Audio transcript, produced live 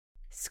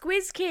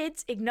Squiz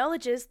Kids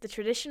acknowledges the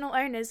traditional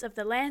owners of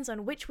the lands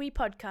on which we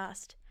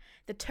podcast,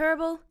 the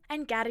Turrbal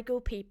and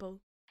Gadigal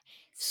people.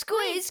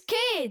 Squiz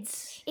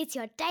Kids! It's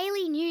your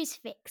daily news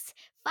fix.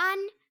 Fun,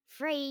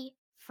 free,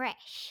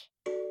 fresh.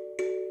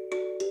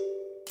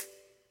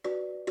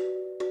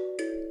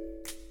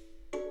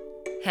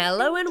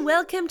 Hello and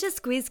welcome to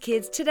Squiz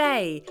Kids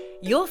Today,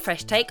 your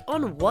fresh take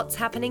on what's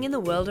happening in the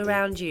world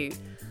around you.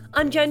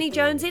 I'm Joni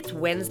Jones, it's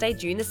Wednesday,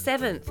 June the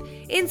 7th.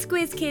 In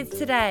Squiz Kids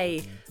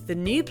Today, the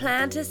new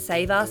plan to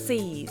save our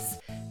seas,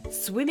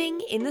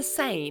 swimming in the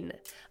Seine,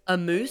 a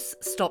moose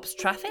stops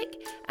traffic,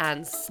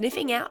 and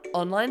sniffing out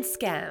online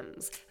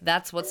scams.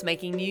 That's what's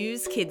making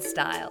news kid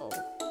style.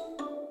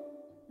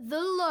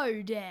 The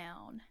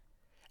Lowdown.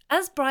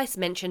 As Bryce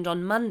mentioned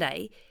on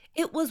Monday,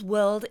 it was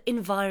World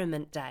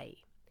Environment Day.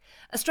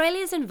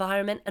 Australia's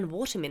Environment and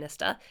Water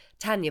Minister,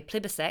 Tanya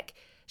Plibersek,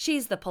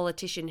 she's the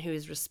politician who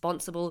is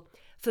responsible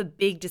for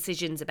big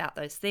decisions about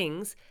those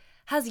things,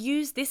 has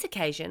used this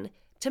occasion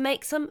to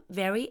make some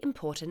very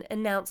important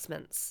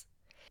announcements.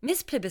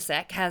 Ms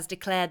Plibersek has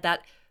declared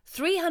that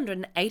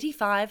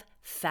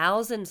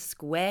 385,000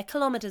 square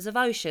kilometres of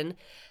ocean,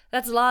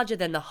 that's larger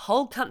than the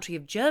whole country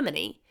of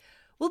Germany,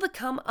 will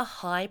become a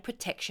high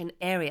protection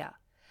area.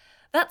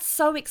 That's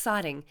so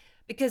exciting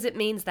because it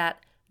means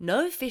that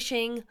no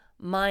fishing,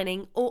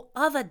 mining or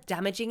other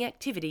damaging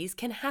activities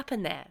can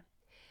happen there.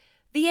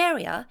 The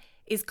area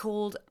is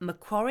called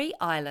Macquarie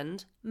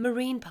Island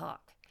Marine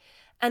Park,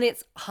 and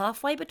it's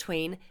halfway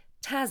between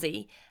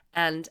Tassie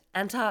and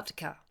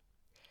Antarctica.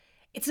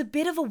 It's a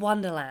bit of a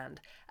wonderland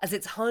as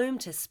it's home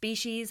to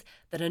species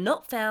that are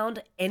not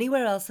found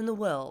anywhere else in the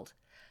world,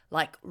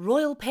 like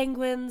royal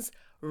penguins,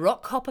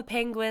 rockhopper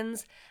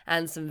penguins,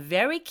 and some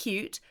very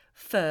cute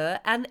fur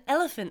and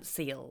elephant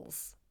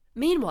seals.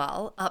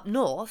 Meanwhile, up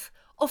north,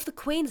 off the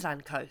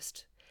Queensland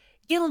coast,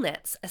 gill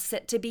nets are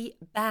set to be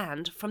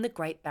banned from the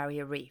Great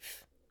Barrier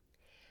Reef.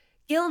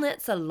 Gill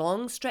nets are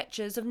long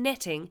stretches of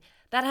netting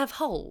that have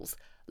holes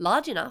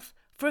large enough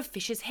for a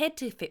fish's head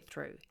to fit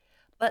through,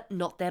 but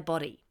not their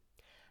body.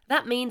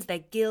 That means their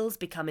gills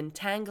become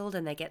entangled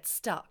and they get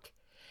stuck.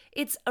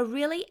 It's a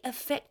really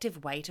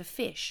effective way to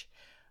fish,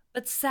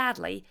 but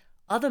sadly,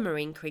 other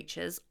marine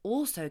creatures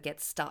also get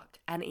stuck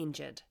and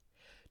injured.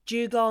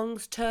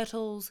 Dugongs,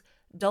 turtles,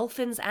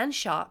 dolphins and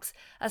sharks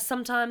are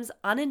sometimes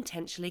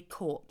unintentionally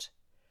caught.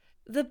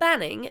 The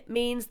banning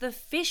means the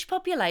fish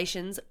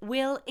populations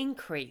will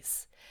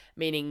increase,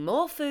 meaning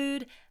more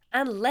food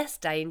and less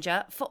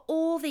danger for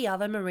all the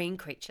other marine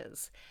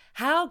creatures.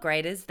 How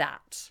great is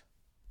that?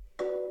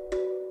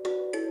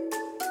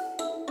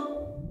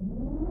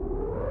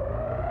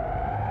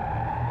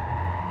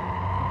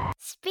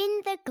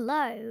 Spin the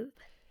globe.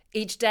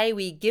 Each day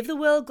we give the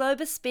world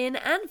globe a spin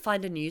and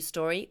find a news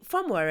story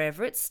from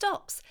wherever it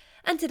stops.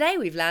 And today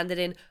we've landed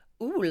in,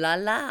 ooh la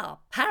la,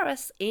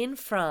 Paris in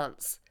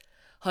France.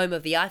 Home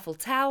of the Eiffel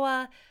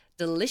Tower,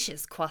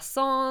 delicious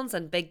croissants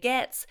and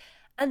baguettes.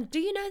 And do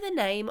you know the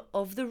name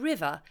of the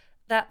river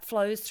that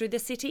flows through the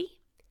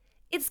city?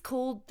 It's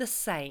called the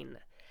Seine.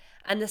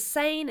 And the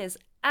Seine is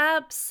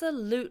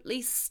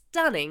absolutely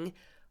stunning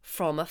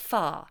from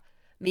afar,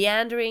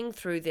 meandering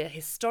through the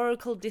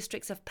historical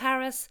districts of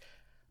Paris,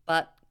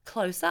 but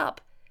close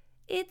up,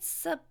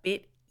 it's a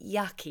bit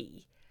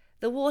yucky.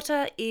 The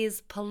water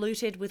is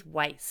polluted with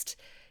waste.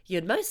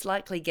 You'd most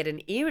likely get an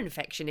ear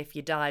infection if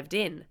you dived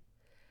in.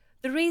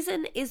 The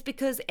reason is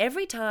because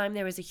every time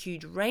there is a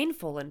huge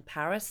rainfall in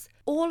Paris,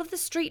 all of the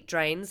street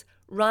drains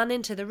run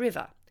into the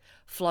river,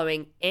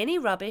 flowing any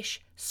rubbish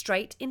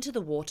straight into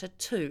the water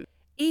too.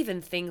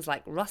 Even things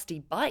like rusty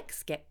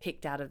bikes get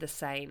picked out of the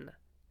Seine.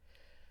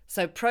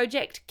 So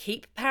Project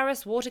Keep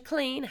Paris Water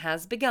Clean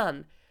has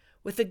begun,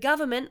 with the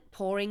government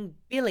pouring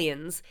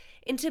billions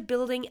into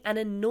building an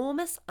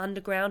enormous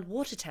underground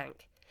water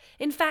tank.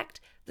 In fact,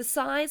 the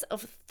size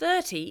of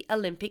 30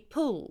 Olympic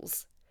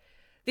pools.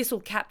 This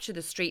will capture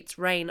the street's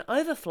rain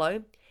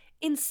overflow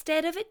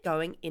instead of it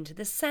going into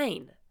the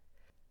Seine.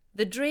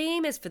 The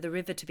dream is for the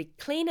river to be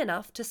clean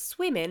enough to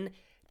swim in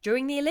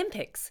during the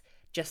Olympics,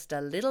 just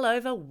a little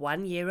over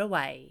 1 year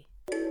away.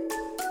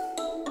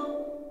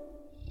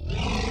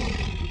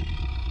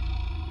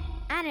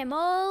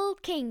 Animal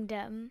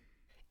Kingdom.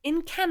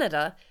 In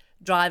Canada,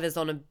 drivers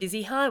on a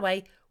busy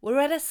highway were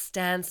at a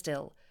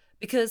standstill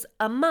because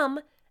a mum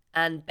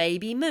and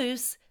baby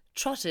moose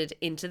trotted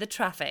into the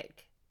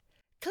traffic.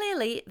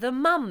 Clearly, the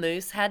mum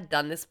moose had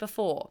done this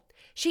before.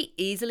 She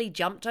easily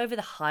jumped over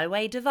the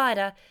highway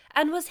divider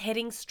and was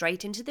heading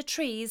straight into the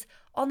trees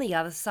on the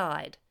other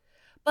side.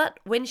 But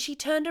when she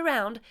turned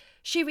around,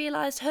 she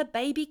realised her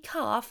baby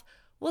calf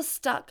was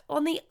stuck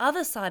on the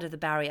other side of the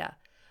barrier,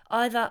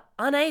 either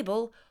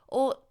unable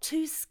or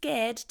too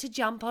scared to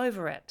jump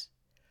over it.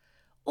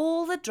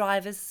 All the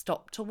drivers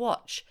stopped to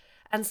watch,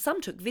 and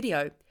some took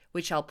video,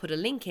 which I'll put a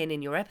link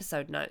in your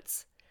episode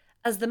notes,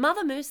 as the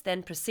mother moose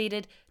then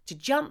proceeded to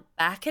jump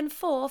back and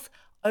forth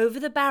over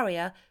the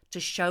barrier to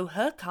show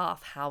her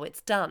calf how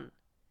it's done.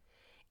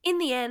 In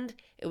the end,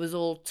 it was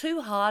all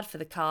too hard for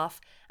the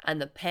calf,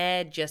 and the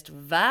pair just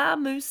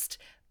vamoosed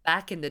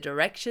back in the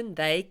direction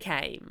they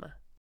came.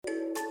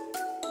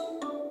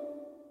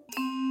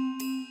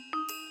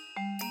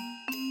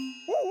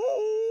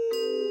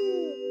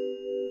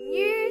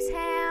 News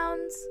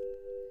hounds.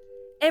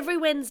 Every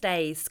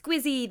Wednesday,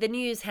 Squizzy the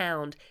news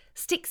hound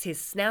sticks his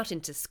snout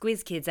into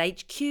Squiz Kids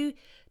HQ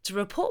to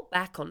report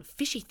back on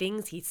fishy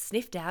things he's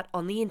sniffed out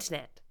on the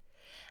internet.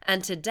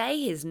 And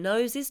today his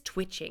nose is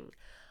twitching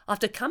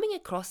after coming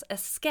across a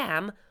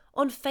scam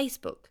on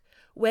Facebook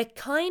where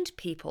kind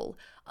people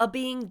are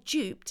being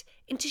duped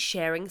into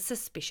sharing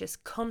suspicious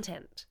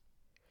content.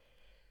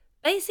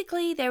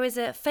 Basically, there is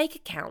a fake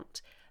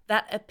account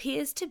that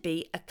appears to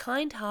be a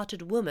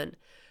kind-hearted woman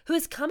who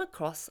has come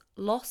across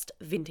lost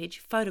vintage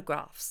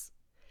photographs.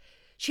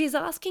 She is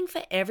asking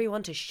for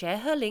everyone to share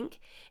her link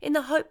in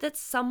the hope that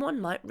someone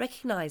might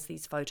recognise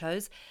these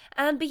photos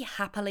and be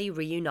happily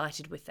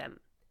reunited with them.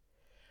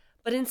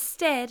 But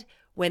instead,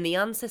 when the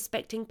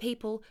unsuspecting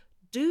people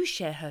do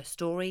share her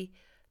story,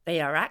 they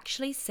are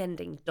actually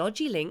sending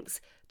dodgy links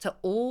to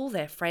all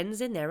their friends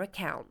in their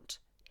account.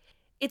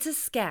 It's a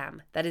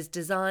scam that is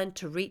designed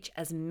to reach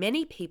as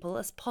many people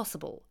as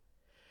possible.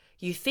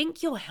 You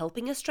think you're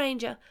helping a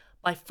stranger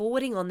by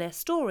forwarding on their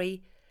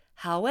story,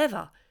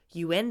 however,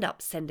 you end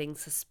up sending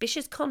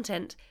suspicious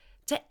content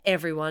to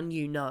everyone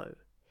you know.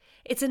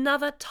 It's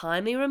another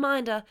timely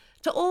reminder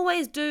to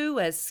always do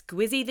as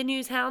Squizzy the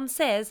news hound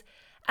says,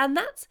 and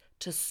that's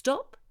to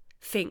stop,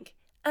 think,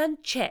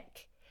 and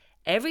check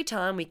every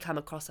time we come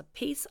across a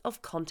piece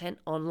of content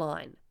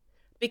online.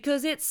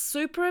 Because it's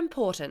super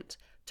important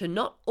to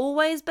not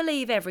always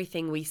believe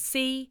everything we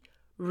see,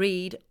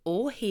 read,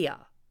 or hear.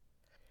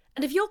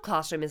 And if your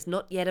classroom is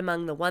not yet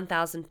among the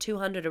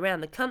 1,200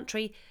 around the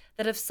country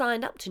that have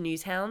signed up to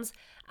News Hounds,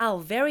 our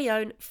very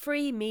own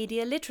free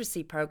media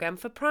literacy program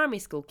for primary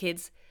school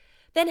kids,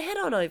 then head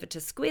on over to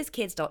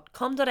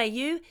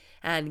squizkids.com.au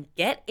and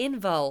get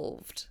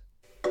involved.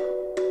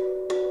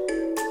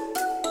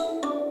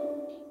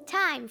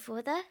 Time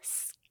for the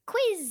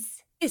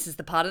quiz. This is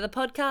the part of the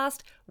podcast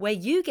where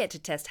you get to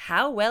test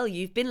how well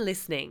you've been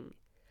listening.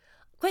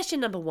 Question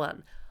number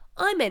 1.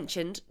 I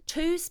mentioned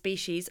 2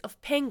 species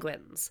of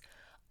penguins,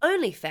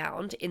 only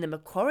found in the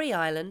Macquarie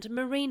Island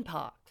Marine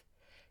Park.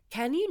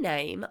 Can you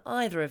name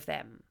either of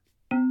them?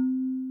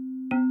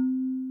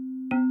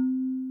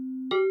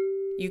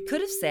 You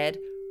could have said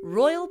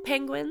royal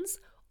penguins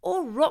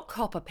or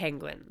rockhopper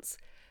penguins.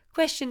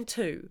 Question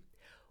 2.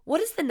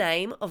 What is the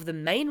name of the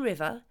main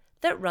river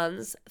that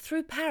runs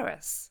through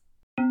Paris?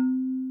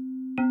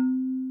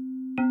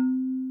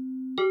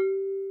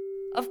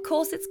 Of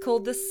course, it's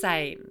called the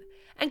Seine.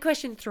 And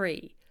question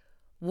 3.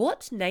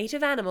 What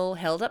native animal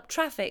held up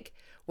traffic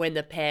when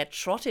the pair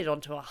trotted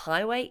onto a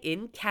highway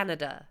in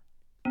Canada?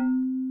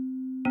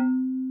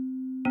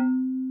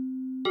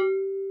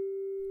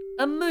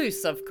 A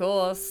moose, of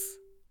course.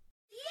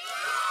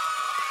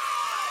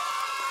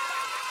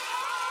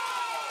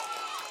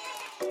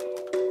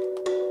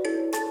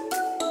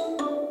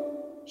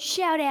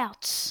 Shout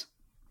outs.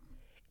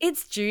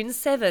 It's June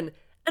 7,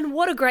 and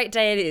what a great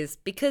day it is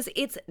because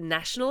it's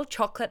National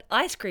Chocolate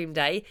Ice Cream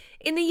Day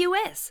in the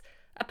US.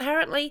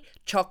 Apparently,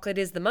 chocolate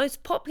is the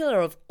most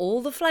popular of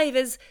all the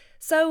flavours,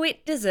 so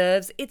it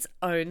deserves its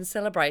own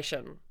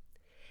celebration.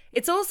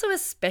 It's also a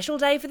special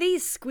day for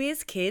these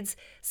Squiz kids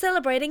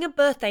celebrating a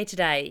birthday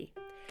today.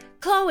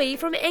 Chloe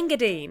from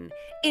Engadine,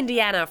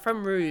 Indiana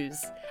from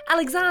Ruse,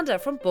 Alexander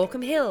from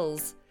Borkham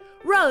Hills,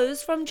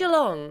 Rose from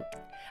Geelong,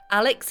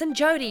 Alex and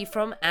Jody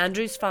from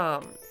Andrews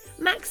Farm,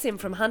 Maxim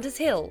from Hunters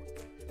Hill,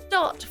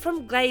 Dot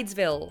from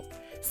Gladesville,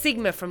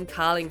 Sigma from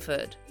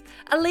Carlingford,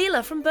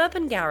 Alila from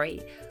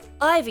Burpengary,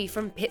 Ivy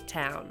from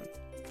Pitttown,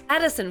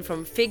 Addison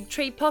from Fig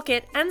Tree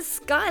Pocket, and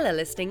Skylar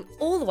listening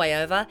all the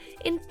way over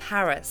in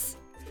Paris.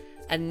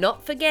 And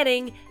not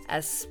forgetting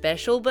a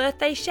special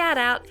birthday shout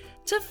out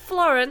to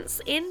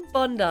Florence in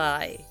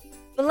Bondi.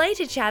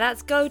 Belated shout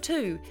outs go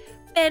to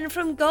Ben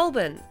from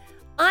Goulburn,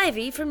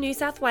 Ivy from New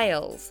South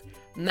Wales,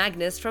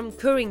 Magnus from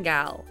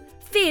Kooringal,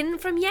 Finn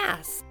from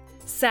Yass,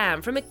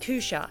 Sam from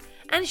Akusha,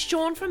 and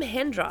Sean from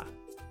Hendra.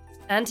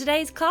 And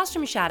today's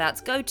classroom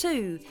shout-outs go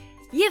to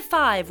Year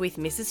 5 with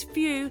Mrs.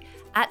 Few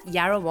at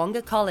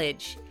Yarrawonga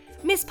College,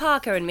 Miss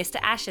Parker and Mr.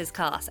 Ash's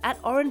class at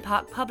Oran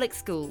Park Public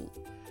School,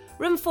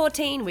 Room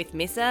 14 with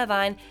Miss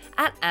Irvine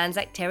at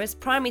Anzac Terrace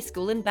Primary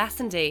School in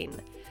Bassendean,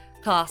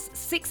 Class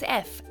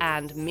 6F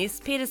and Miss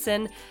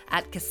Peterson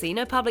at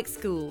Casino Public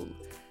School,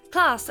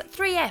 Class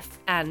 3F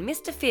and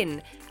Mr.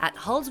 Finn at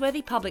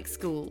Holsworthy Public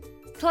School,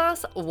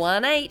 Class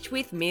 1H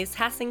with Miss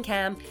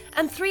Hassingham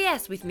and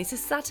 3S with Mrs.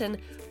 Sutton,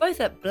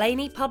 both at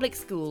Blaney Public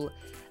School.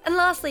 And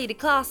lastly to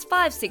Class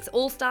 5-6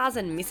 All-Stars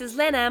and Mrs.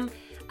 Lenham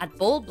at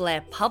Ball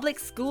Blair Public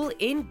School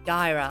in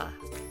Guyra.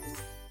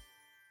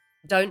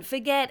 Don't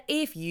forget,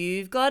 if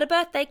you've got a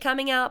birthday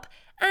coming up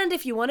and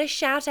if you want a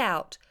shout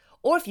out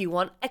or if you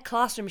want a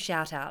classroom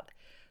shout out,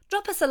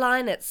 drop us a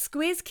line at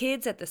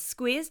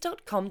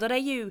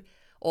squizkids@thesquiz.com.au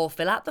or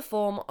fill out the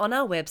form on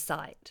our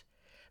website.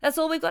 That's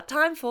all we've got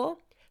time for.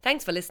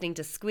 Thanks for listening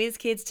to Squiz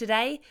Kids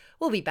today.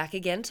 We'll be back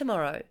again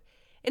tomorrow.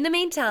 In the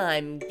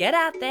meantime, get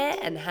out there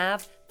and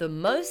have the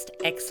most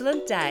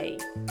excellent day.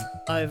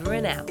 Over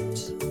and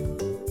out.